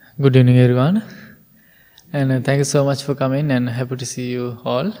Good evening, everyone, and thank you so much for coming. And happy to see you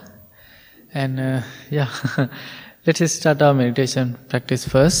all. And yeah, let's just start our meditation practice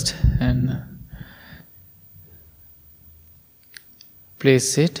first. And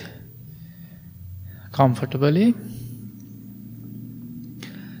please sit comfortably.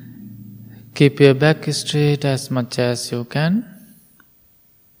 Keep your back straight as much as you can,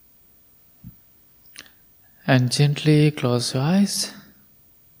 and gently close your eyes.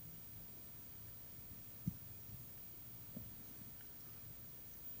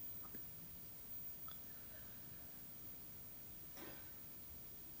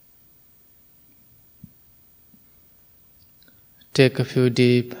 Take a few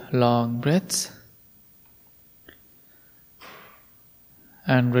deep, long breaths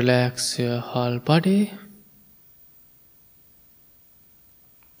and relax your whole body.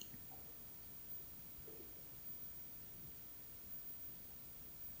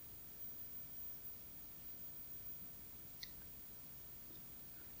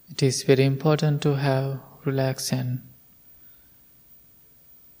 It is very important to have relaxed and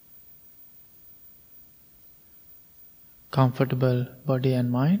comfortable body and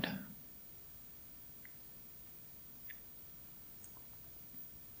mind.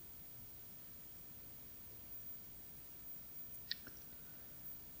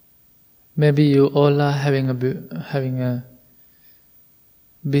 Maybe you all are having a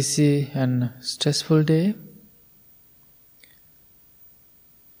busy and stressful day.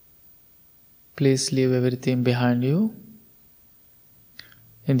 Please leave everything behind you.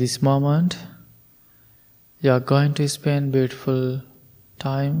 In this moment, you are going to spend beautiful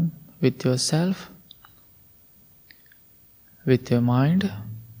time with yourself, with your mind.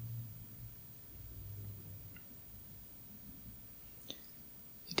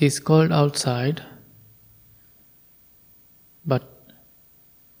 It is cold outside, but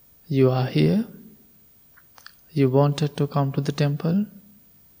you are here. You wanted to come to the temple.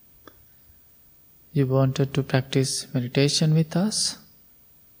 You wanted to practice meditation with us.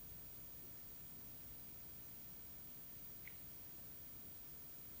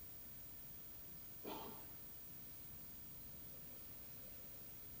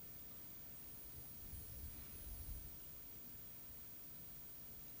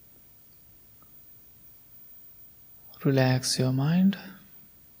 Relax your mind.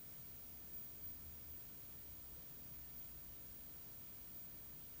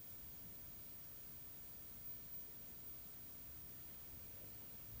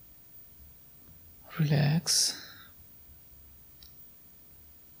 Relax.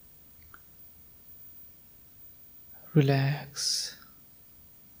 Relax.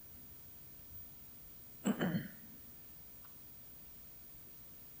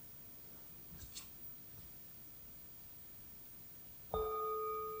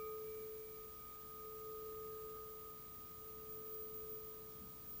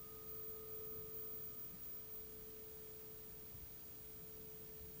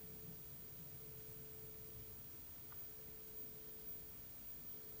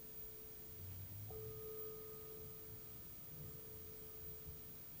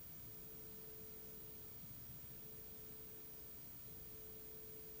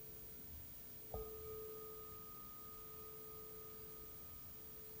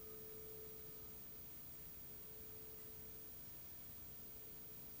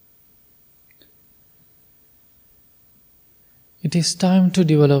 It is time to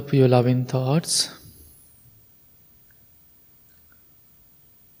develop your loving thoughts.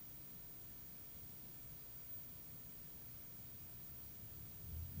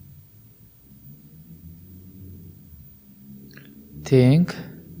 Think,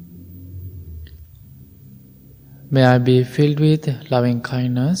 may I be filled with loving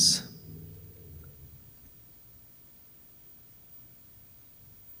kindness.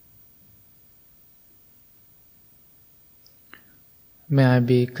 May I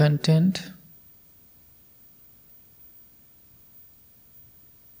be content.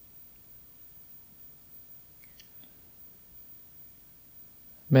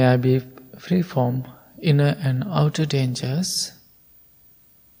 May I be free from inner and outer dangers.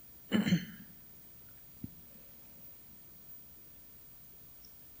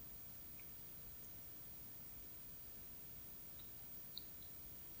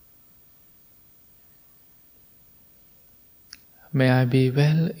 May I be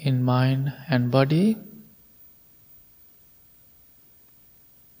well in mind and body.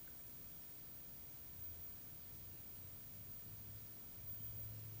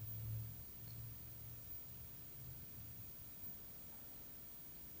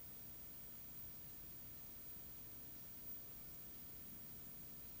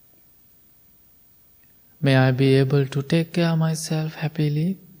 May I be able to take care of myself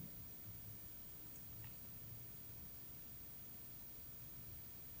happily.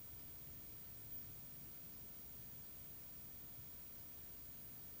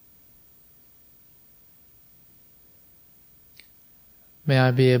 May I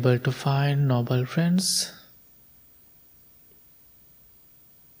be able to find noble friends.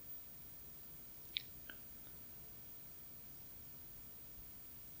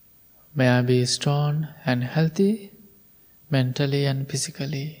 May I be strong and healthy, mentally and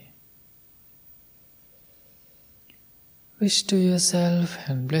physically. Wish to yourself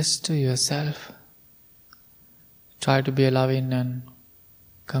and bless to yourself. Try to be a loving and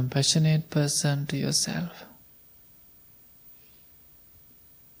compassionate person to yourself.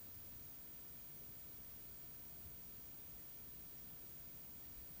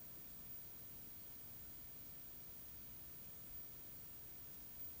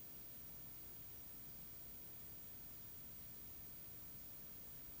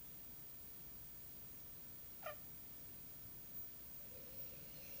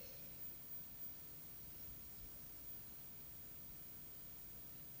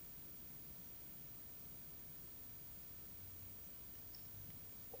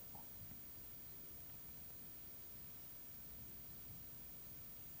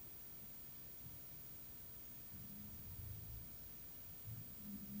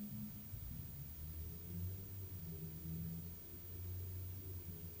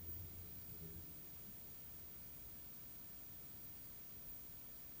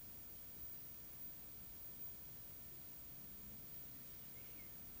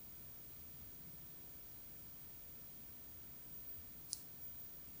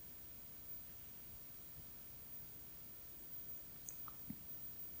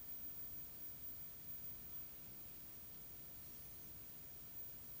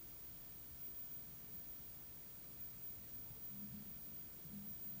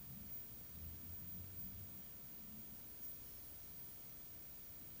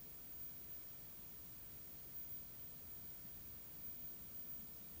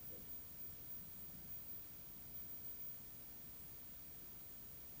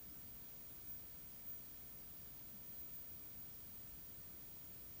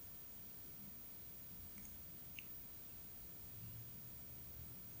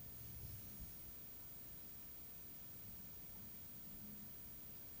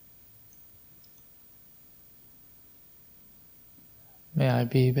 May I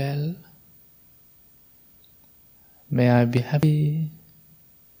be well. May I be happy.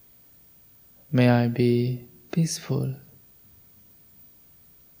 May I be peaceful.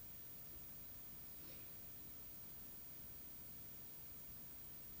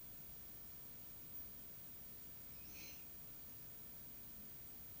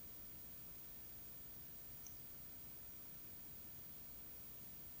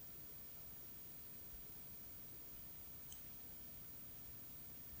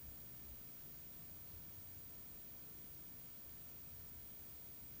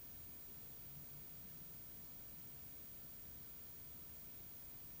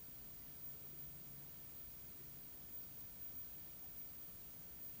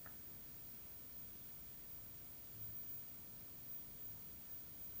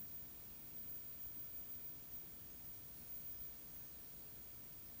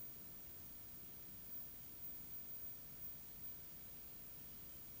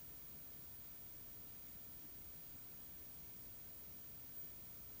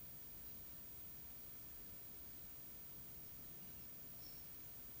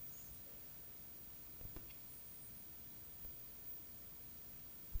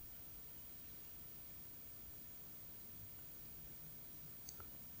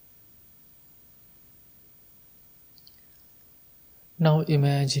 Now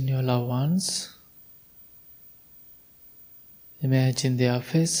imagine your loved ones. Imagine their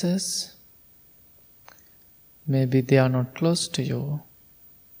faces. Maybe they are not close to you.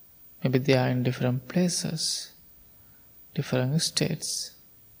 Maybe they are in different places, different states.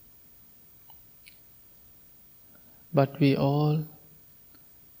 But we all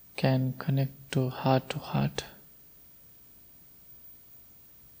can connect to heart.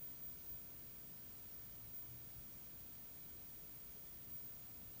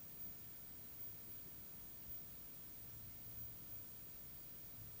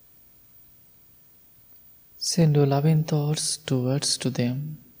 Send your loving thoughts towards to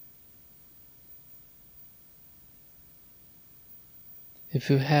them. If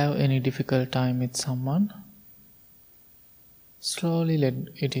you have any difficult time with someone, slowly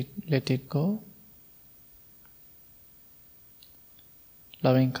let it go.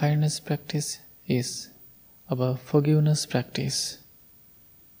 Loving kindness practice is our forgiveness practice.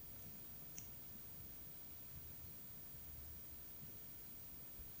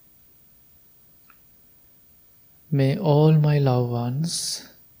 May all my loved ones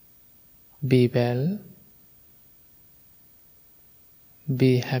be well,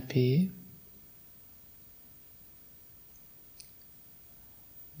 be happy,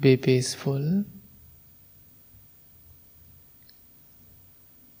 be peaceful,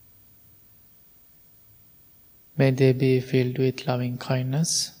 may they be filled with loving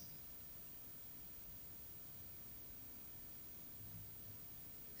kindness,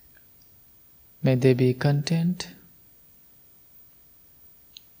 may they be content,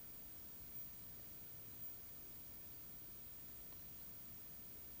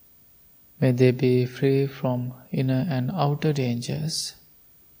 may they be free from inner and outer dangers.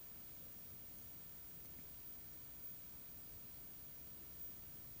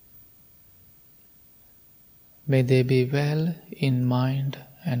 May they be well in mind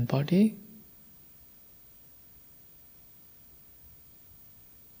and body.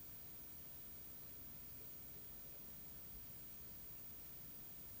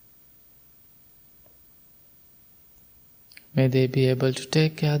 May they be able to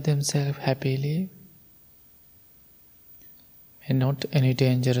take care of themselves happily. May not any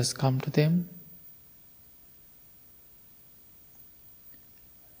dangers come to them.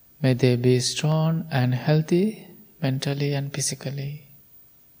 May they be strong and healthy mentally and physically.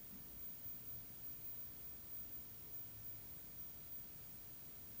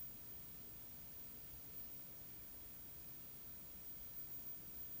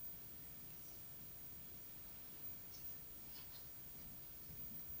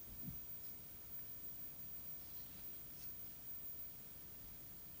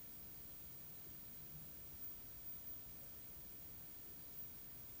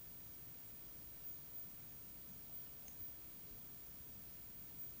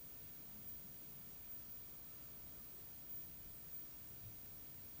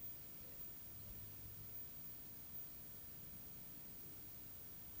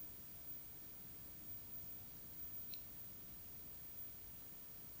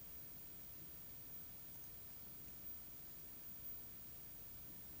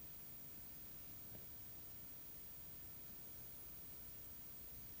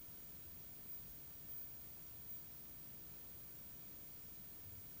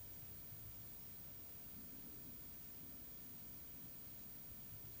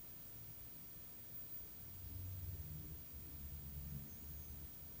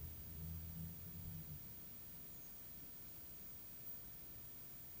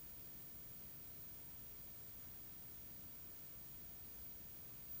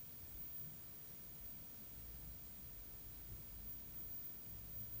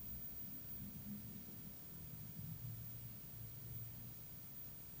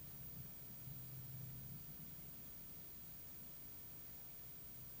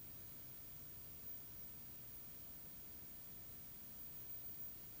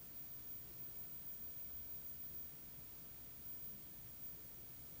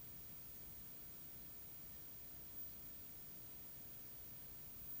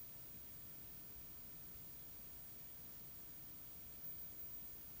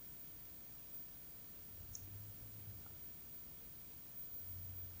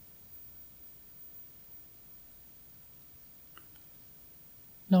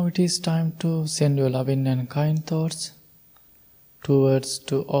 Now it is time to send your loving and kind thoughts towards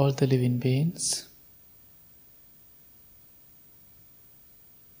to all the living beings.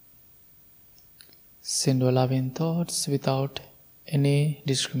 Send your loving thoughts without any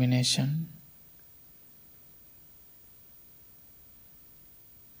discrimination.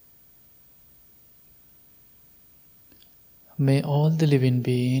 May all the living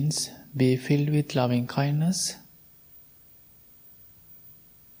beings be filled with loving kindness.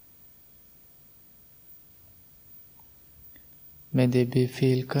 May they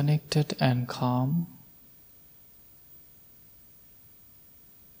feel connected and calm.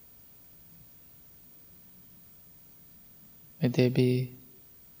 May they be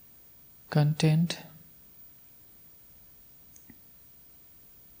content.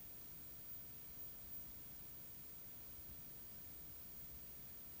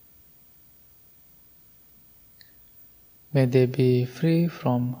 May they be free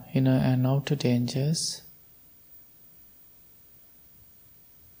from inner and outer dangers.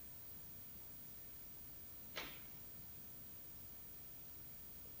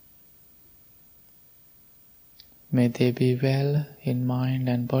 May they be well in mind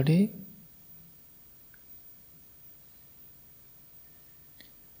and body.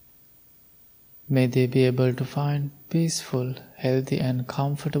 May they be able to find peaceful, healthy and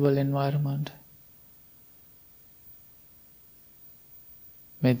comfortable environment.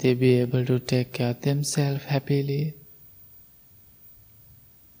 May they be able to take care of themselves happily.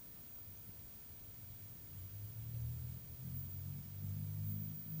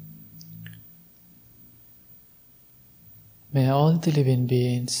 May all the living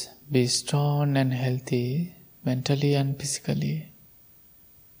beings be strong and healthy mentally and physically.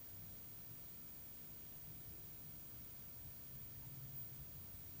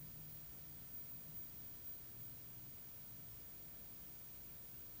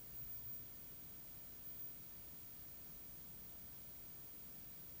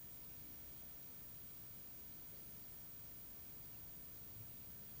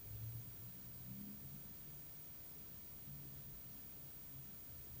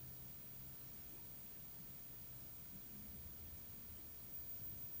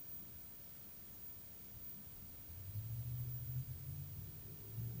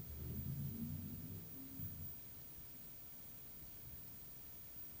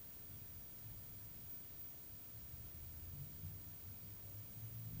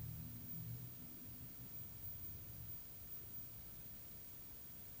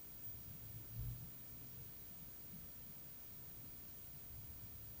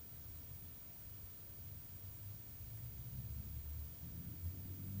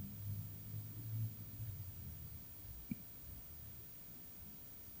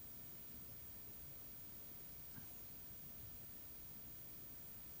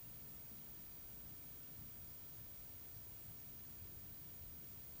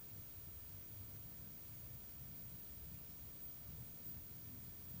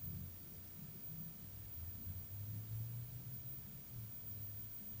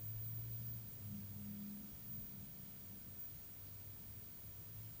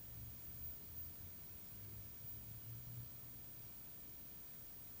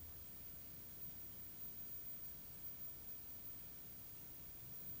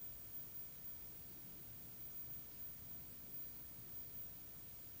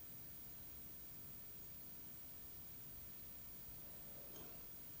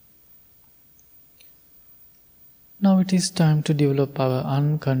 Now it is time to develop our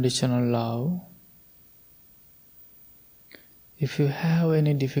unconditional love. If you have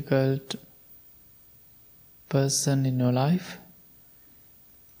any difficult person in your life,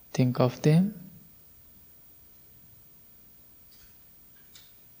 think of them.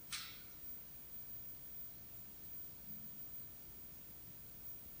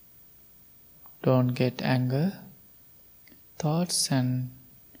 Don't get anger thoughts and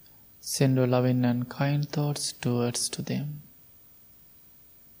send your loving and kind thoughts towards to them.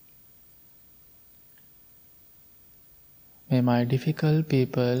 May my difficult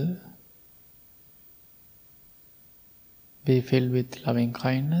people be filled with loving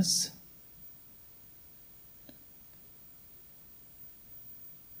kindness.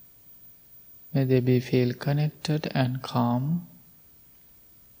 May they be feel connected and calm.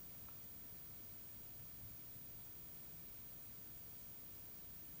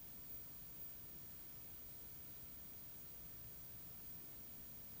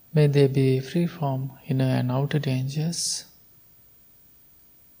 May they be free from inner and outer dangers.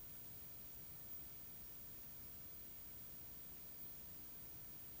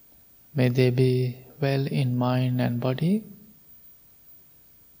 May they be well in mind and body.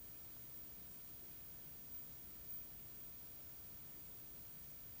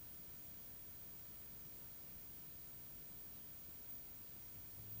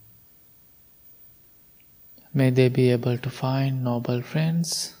 May they be able to find noble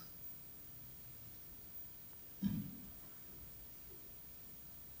friends.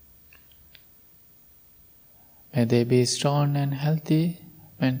 May they be strong and healthy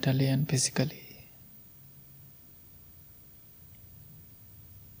mentally and physically.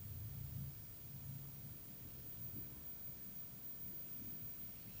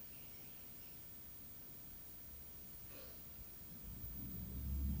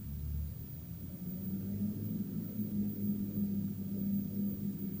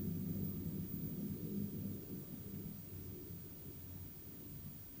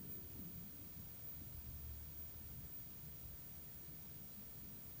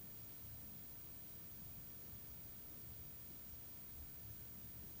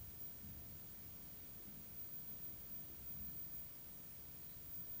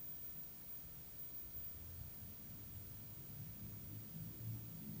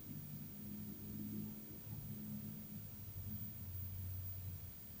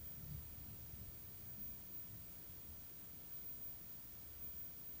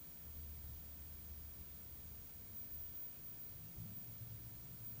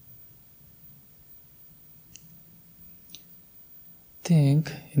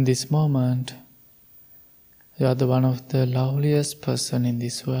 Think in this moment you are the one of the loveliest person in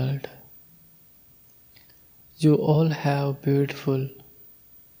this world. You all have beautiful,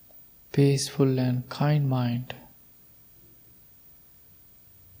 peaceful and kind mind.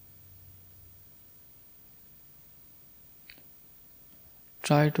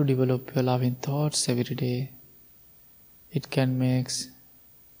 Try to develop your loving thoughts every day. It can make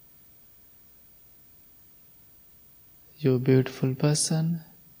you a beautiful person,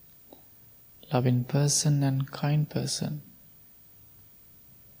 loving person and kind person.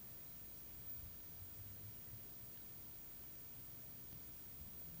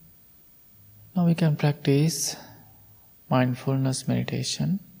 Now we can practice mindfulness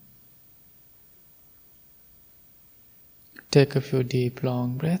meditation. Take a few deep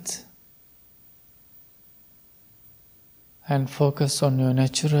long breaths and focus on your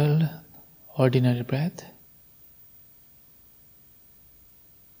natural, ordinary breath.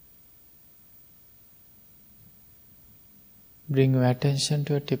 Bring your attention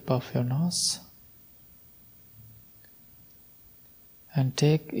to the tip of your nose and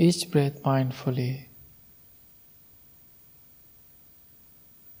take each breath mindfully.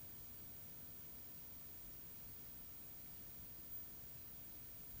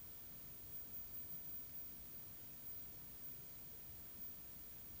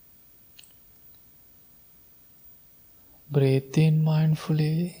 Breathe in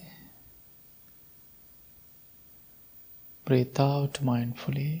mindfully. Breathe out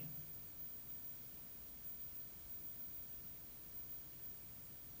mindfully.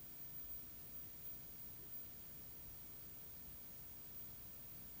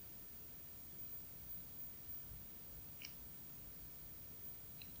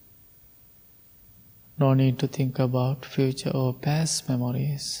 No need to think about future or past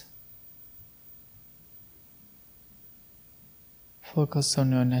memories. Focus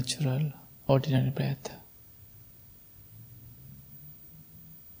on your natural, ordinary breath.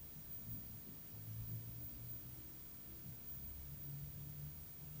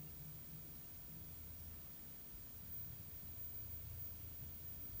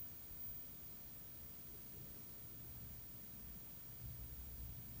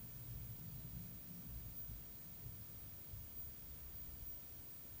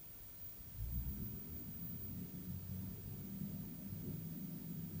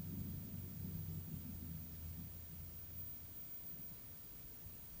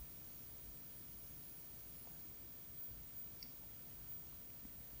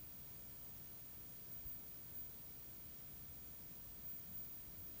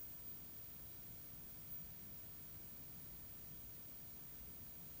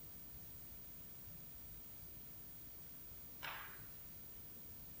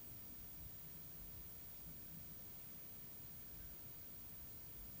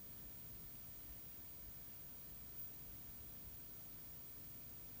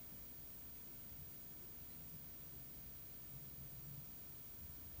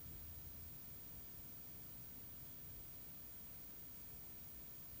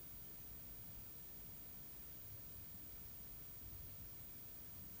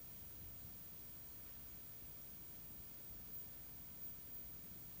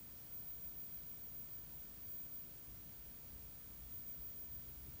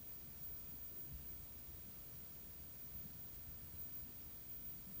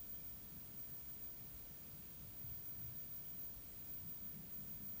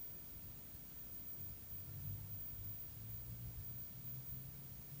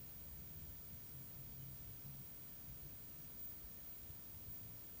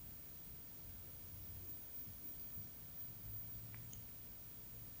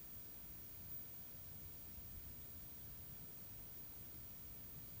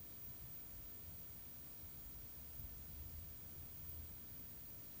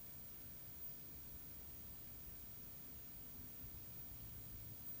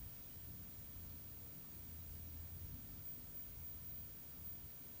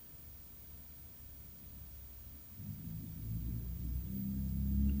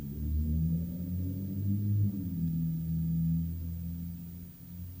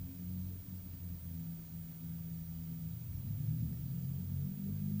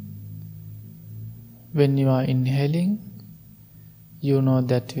 When you are inhaling, you know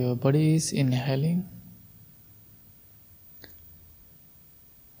that your body is inhaling.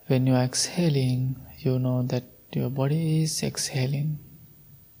 When you are exhaling, you know that your body is exhaling.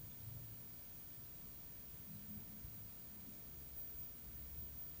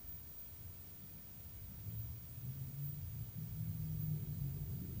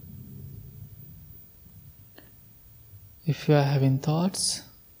 If you are having thoughts,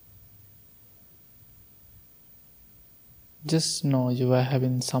 just know you are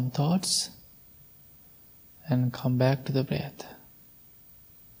having some thoughts and come back to the breath.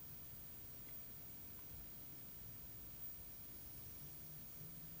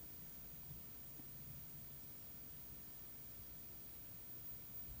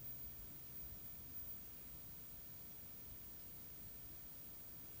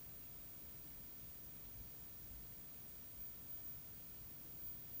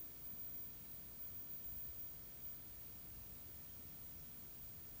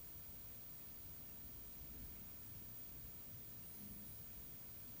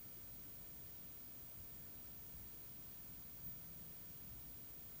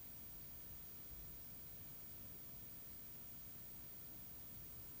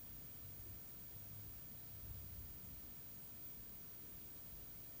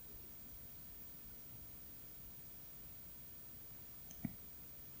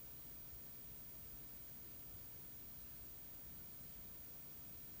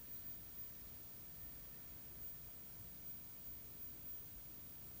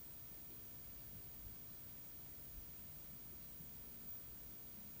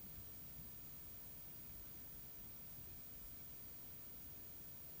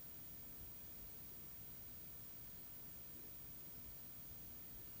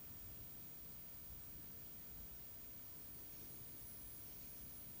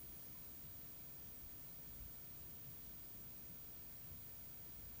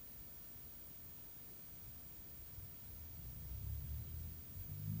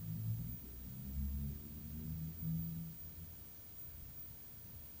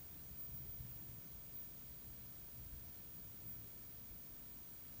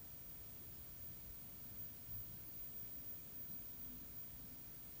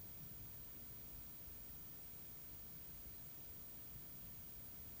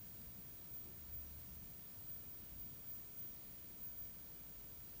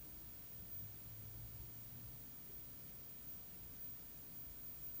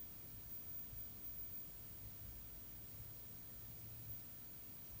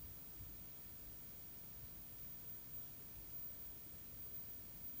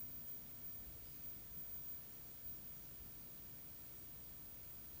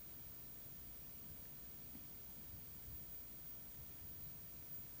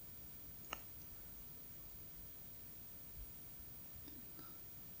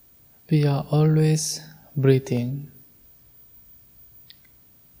 We are always breathing.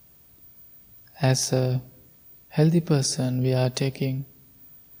 As a healthy person, we are taking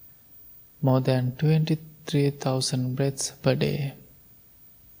more than 23,000 breaths per day.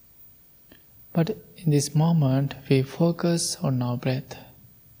 But in this moment, we focus on our breath.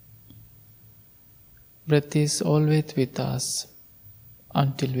 Breath is always with us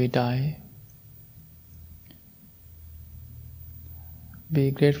until we die. Be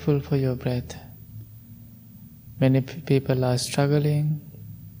grateful for your breath. Many people are struggling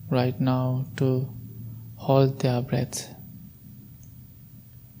right now to hold their breath.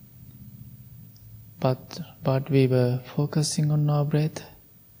 But we were focusing on our breath.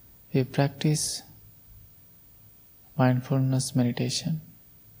 We practice mindfulness meditation.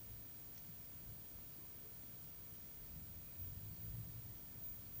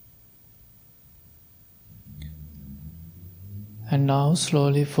 And now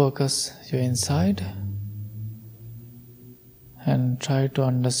slowly focus your inside and try to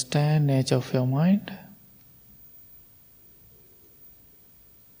understand the nature of your mind.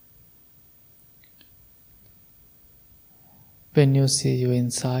 When you see you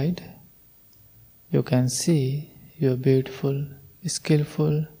inside, you can see your beautiful,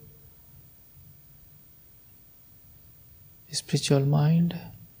 skillful, spiritual mind.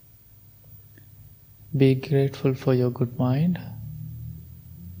 Be grateful for your good mind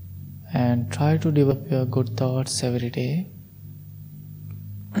and try to develop your good thoughts every day.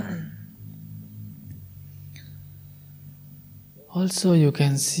 Also, you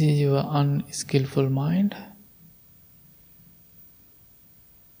can see your unskillful mind.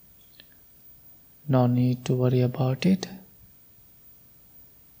 No need to worry about it.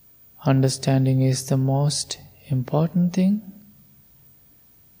 Understanding is the most important thing.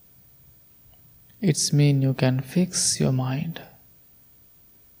 It's mean you can fix your mind.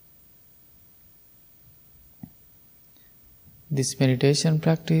 This meditation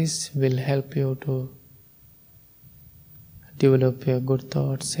practice will help you to develop your good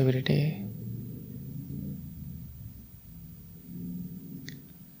thoughts every day.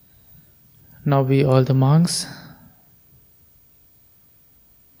 Now we all the monks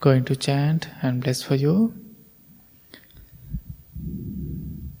going to chant and bless for you.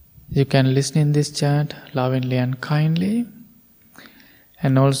 You can listen in this chant lovingly and kindly.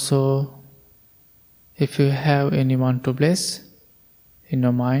 And also, if you have anyone to bless in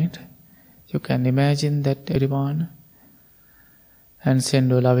your mind, you can imagine that everyone and send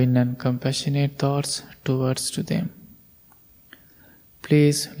your loving and compassionate thoughts towards to them.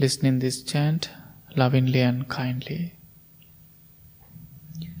 Please listen in this chant lovingly and kindly.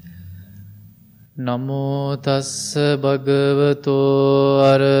 Namo tassa bhagavato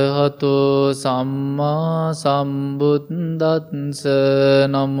arahato samma sambuddhassa.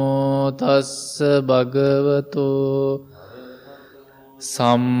 Namo tassa bhagavato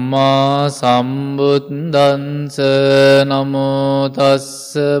samma sambuddhassa. Namo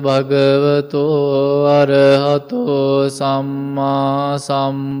tassa bhagavato arahato samma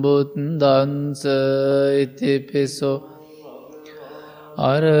sambuddhassa. Itipiso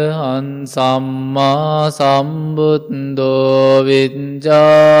Arahan samma sambuddho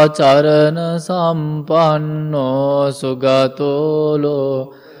vijja charana sampanno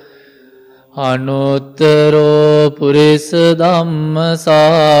sugatolo anuttaro purisa dhamma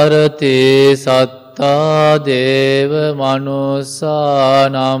sarati satta deva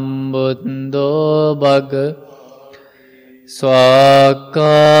manusanam buddho bhag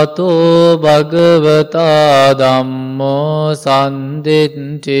Swakato bhagavata dhammo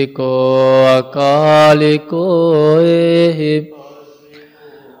sanditthiko akaliko ehi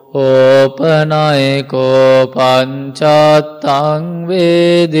opanayiko panchattang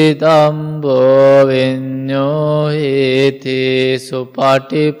veditambo vinyo hiti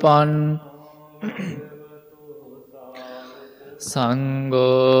supatipan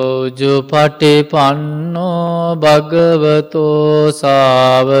Sangho jupatipanno bhagavato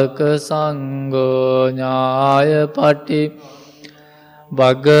savaka sangho nyayapati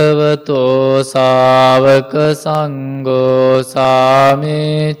bhagavato savaka sangho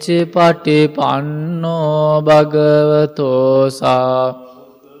samichi patipanno bhagavato sa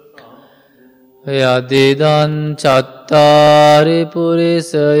Yadidan chattari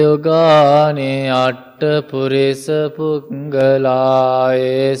purisa yogani atta purisa pungala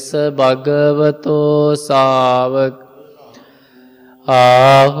esa bhagavato savak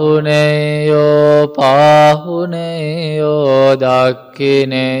ahuneyo pahuneyo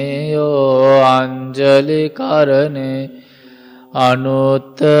dakkineyo anjali karane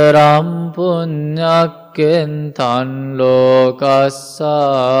anuttaram punyakkentan lokassati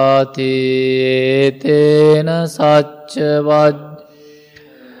etena sacca vaj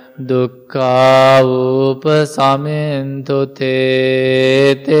dukkha upasamintu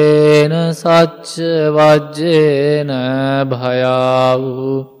te etena sacca vajjena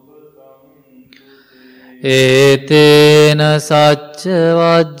bhayavu etena sacca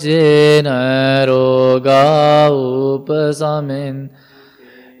vajjena roga upasamin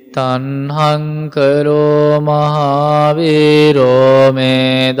tanhankaro mahaviro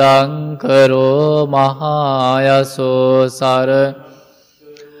medankaro mahayaso sara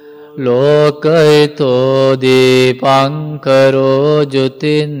lokaito dipankaro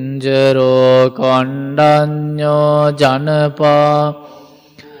jutinjaro kondanyo janapa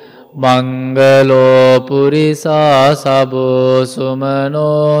Mangalo purisa sabo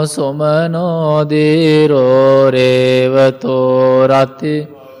sumano sumano diro revato rati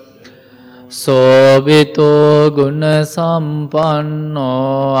sobito guna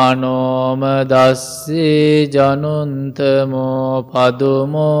sampanno anoma dassi januntamo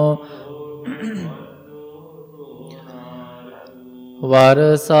padumo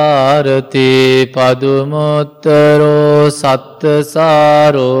Varasarati padumottaro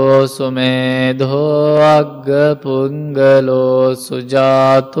sattasaro sumedho agga pungalo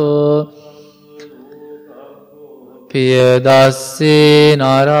sujato piyadassi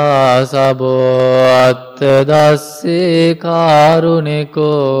narasabo attadassi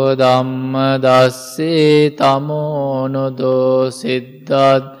karuniko dhammadassi tamonudo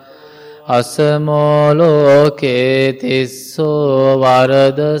siddhat Asamoloke tisso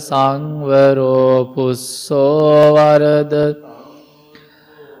varada sangvaro pusso varada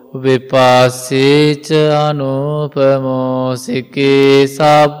Vipasicha anupamo siki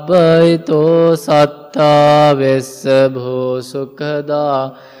sabbaito satta vesabho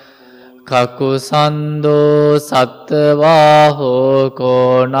sukhada Kakusando sattvaho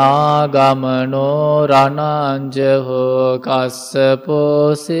konagamano rananjaho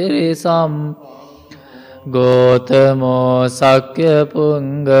kassapo sirisam Gotamo sakya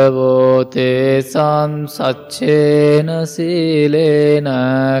pungavo tesam sachena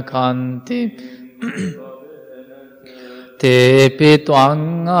silena kanti තේපි ත්වං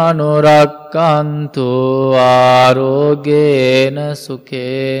අනුරක්칸තු ආරෝගේන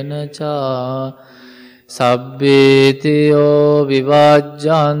සුකේන චා සබ්බීතියෝ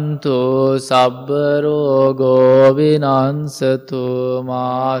විවජ්ජන්තු සබ්බ රෝගෝ විනංසතු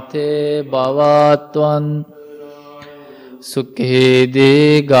මාතේ භවත්වං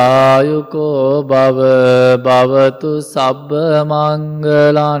සුඛී ගායුකෝ භව භවතු සබ්බ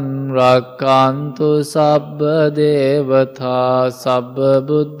මංගලං රක්칸තු සබ්බ දේවතා සබ්බ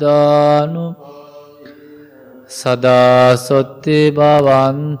බුද්ධානු සදා සොත්ති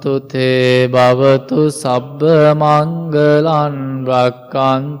භවන්තු තේ භවතු සබ්බ මංගලං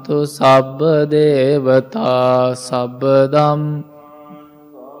රක්칸තු සබ්බ දේවතා සබ්බ ධම්ම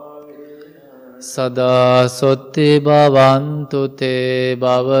සදා සොත්ති භවන්තු තේ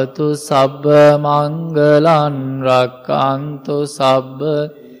භවතු සබ්බ මංගලං රක්칸තු සබ්බ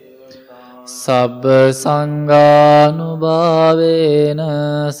සංඝානුභාවේන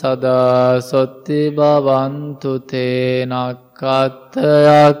සදා සොත්ති භවන්තු තේ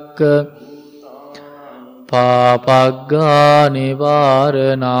නක්ඛත්තයක්ඛ පාපග්ගා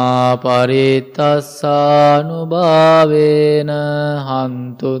නිවාරණා පරිත්තස්සානුභාවේන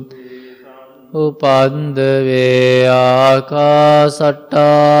හන්තු උපන්දවේ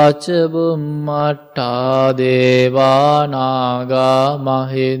ආකාසට්ටාච බුම්මට්ටා දේවානාගා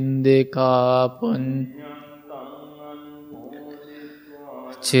මහින්දිකා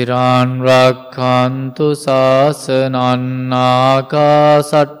චිරාන් රක්ඛන්තු ශාසනං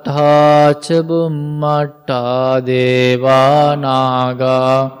ආකාසට්ටාච බුම්මට්ටා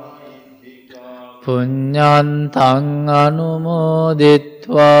දේවානාගා පුඤ්ඤන්තං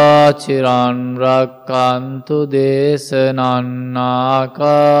අනුමෝදිත්වා චිරං රක්칸තු දේශනං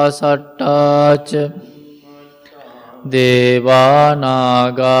ආකාසට්ටාච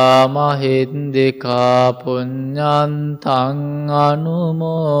දේවානාගා මහින්දිකා පුඤ්ඤන්තං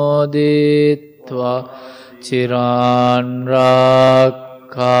අනුමෝදිත්වා චිරං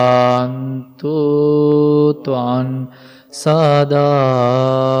රක්칸තු ත්වං sadati.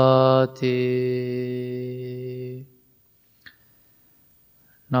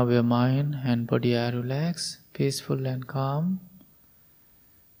 Now your mind and body are relaxed, peaceful and calm.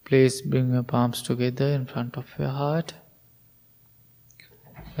 Please bring your palms together in front of your heart.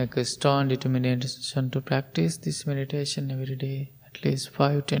 Make a strong determination to practice this meditation every day, at least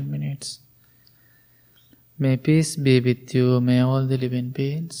 5-10 minutes. May peace be with you, may all the living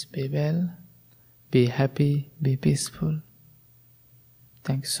beings be well. Be happy, be peaceful.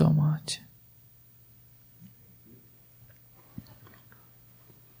 Thanks so much.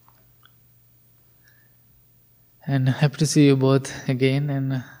 And happy to see you both again.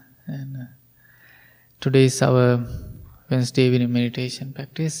 And today is our Wednesday evening meditation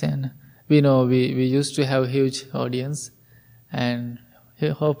practice. And we know we used to have a huge audience. And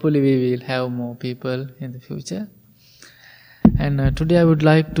hopefully we will have more people in the future. And today I would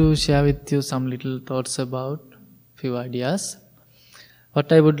like to share with you some little thoughts about few ideas.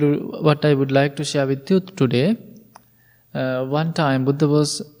 What I would like to share with you today. One time Buddha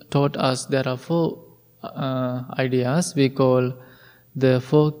was taught us there are 4 ideas we call the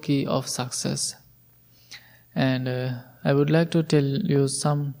 4 key of success. And I would like to tell you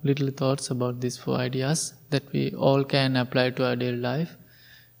some little thoughts about these 4 ideas that we all can apply to our daily life,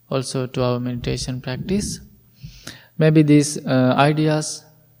 also to our meditation practice. Maybe these ideas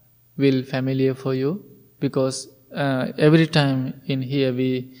will familiar for you because every time in here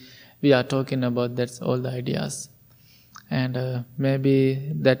we are talking about that's all the ideas. And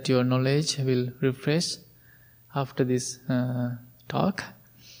maybe that your knowledge will refresh after this talk.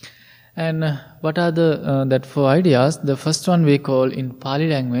 And what are that 4 ideas? The first one we call in Pali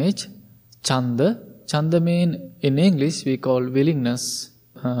language Chanda. Chanda mean in English we call willingness,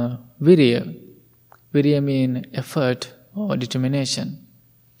 virya. Virya mean effort or determination.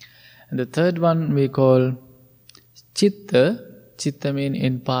 And the third one we call Chitta. Chitta mean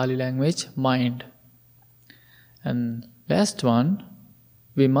in Pali language mind. And last one,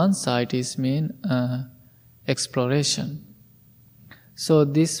 Vimansa, it is mean exploration. So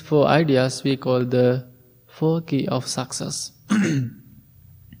these 4 ideas we call the 4 key of success.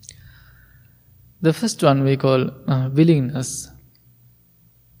 The first one we call willingness.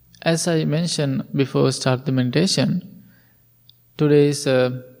 As I mentioned before start the meditation, today's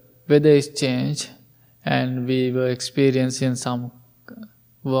weather is changed and we were experiencing some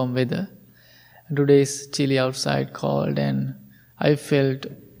warm weather. Today is chilly outside, cold, and I felt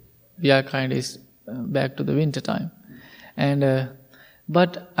we are kind of back to the winter time. And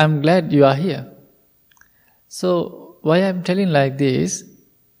but I'm glad you are here. So why I'm telling like this?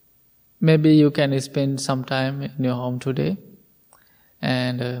 maybe you can spend some time in your home today,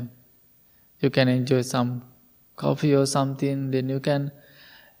 and you can enjoy some coffee or something, then you can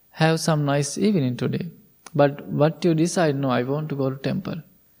have some nice evening today. But what you decide, no, I want to go to temple.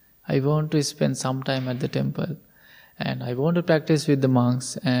 I want to spend some time at the temple, and I want to practice with the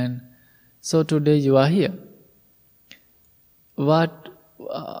monks, and so today you are here. What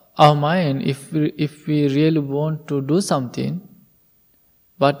our mind, if we really want to do something,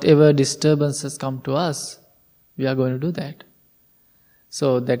 whatever disturbances come to us, we are going to do that.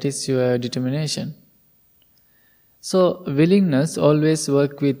 So that is your determination. So willingness always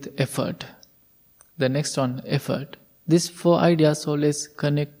work with effort. The next one, effort. These 4 ideas always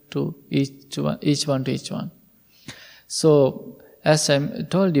connect to each one. So as I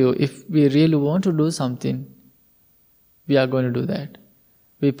told you, if we really want to do something, we are going to do that.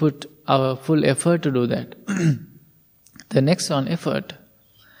 We put our full effort to do that. The next one, effort.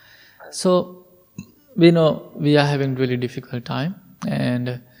 So we know we are having really difficult time,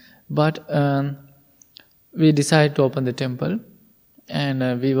 but we decided to open the temple,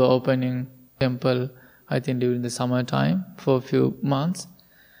 and we were opening temple, I think during the summer time for a few months.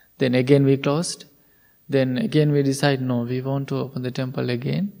 Then again we closed. Then again we decided, no, we want to open the temple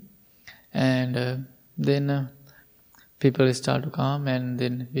again. And then people start to come, and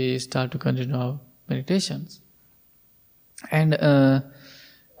then we start to continue our meditations. And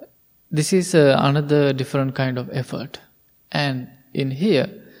this is another different kind of effort. And in here,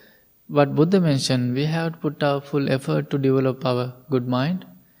 what Buddha mentioned, we have to put our full effort to develop our good mind,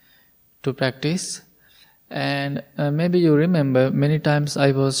 to practice. And maybe you remember, many times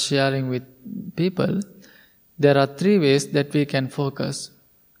I was sharing with people, there are 3 ways that we can focus.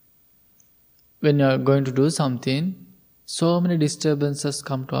 When you are going to do something, so many disturbances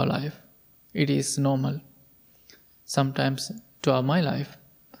come to our life. It is normal. Sometimes to my life.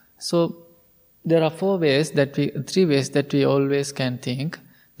 So there are 3 ways that we always can think.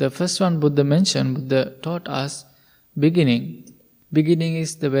 The first one Buddha mentioned, Buddha taught us beginning. Beginning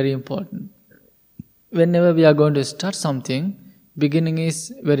is the very important. Whenever we are going to start something, beginning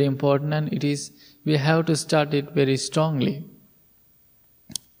is very important, and we have to start it very strongly.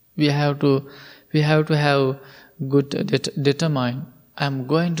 We have to have good determine. I am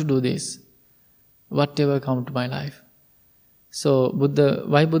going to do this, whatever come to my life. So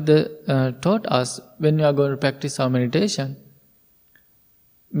why Buddha taught us, when you are going to practice our meditation,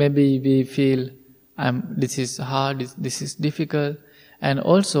 maybe we feel this is hard, this is difficult, and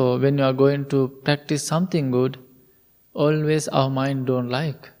also when you are going to practice something good, always our mind don't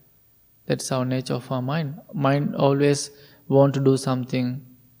like. That's our nature of our mind. Mind always want to do something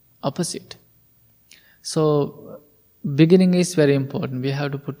opposite. So beginning is very important. We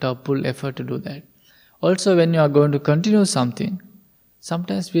have to put our full effort to do that. Also, when you are going to continue something,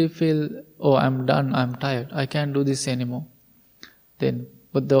 sometimes we feel, oh, I'm done, I'm tired, I can't do this anymore. Then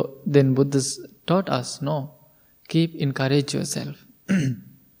Buddha taught us, no, encourage yourself.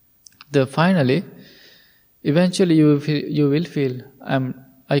 Finally, eventually you will feel,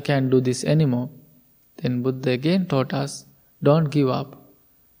 I can't do this anymore. Then Buddha again taught us, don't give up.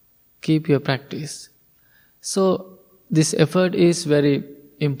 Keep your practice. So this effort is very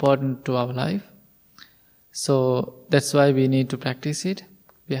important to our life. So that's why we need to practice it.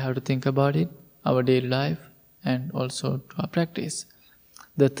 We have to think about it, our daily life, and also to our practice.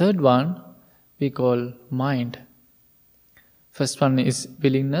 The third one we call mind. First one is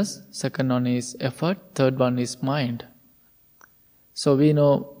willingness, second one is effort, third one is mind. So we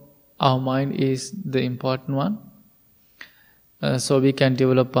know our mind is the important one. So we can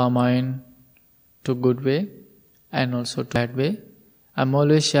develop our mind to good way and also to bad way. I'm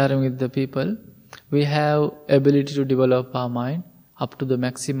always sharing with the people, we have ability to develop our mind up to the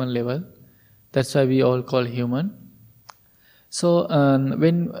maximum level. That's why we all call human. So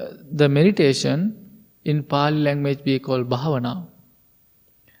when the meditation, in Pali language we call bhavana.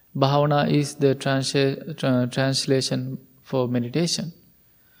 Bhavana is the translation for meditation.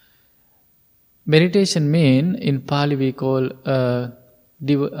 Meditation mean, in Pali we call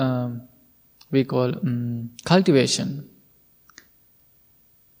cultivation.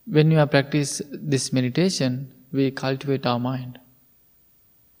 When you practice this meditation, we cultivate our mind.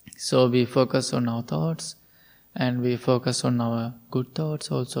 So we focus on our thoughts, and we focus on our good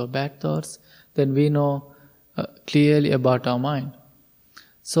thoughts, also bad thoughts. Then we know clearly about our mind.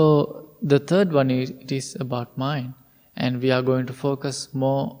 So the third one it is about mind, and we are going to focus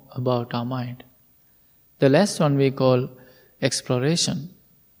more about our mind. The last one we call exploration.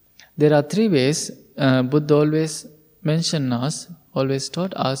 There are 3 ways. Buddha always always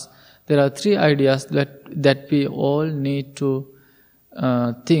taught us, there are 3 ideas that we all need to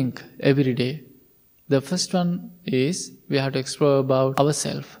think every day. The first one is we have to explore about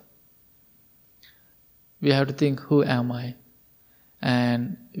ourselves. We have to think, who am I?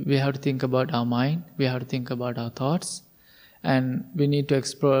 And we have to think about our mind, we have to think about our thoughts, and we need to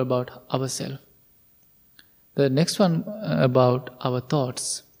explore about ourselves. The next one about our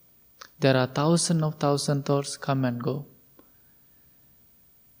thoughts. There are thousands thoughts come and go.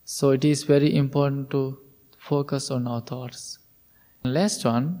 So it is very important to focus on our thoughts. Last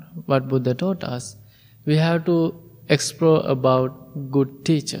one, what Buddha taught us, we have to explore about good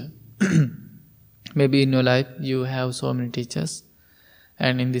teacher. Maybe in your life you have so many teachers,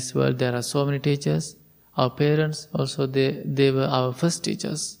 and in this world there are so many teachers. Our parents also, they were our first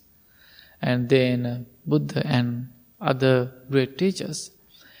teachers, and then Buddha and other great teachers.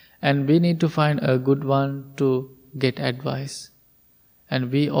 And we need to find a good one to get advice.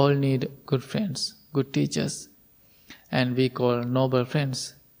 And we all need good friends, good teachers, and we call noble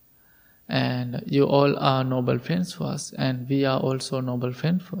friends. And you all are noble friends for us, and we are also noble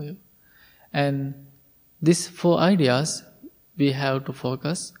friends for you. And these 4 ideas we have to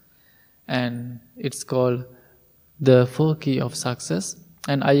focus, and it's called the 4 key of success.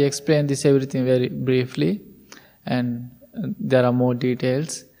 And I explained this everything very briefly, and there are more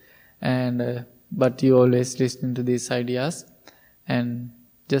details, and but you always listen to these ideas and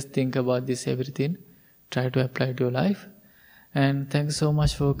just think about this everything, try to apply it to your life. And thanks so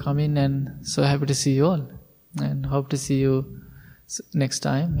much for coming, and so happy to see you all, and hope to see you next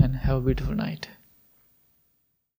time, and have a beautiful night.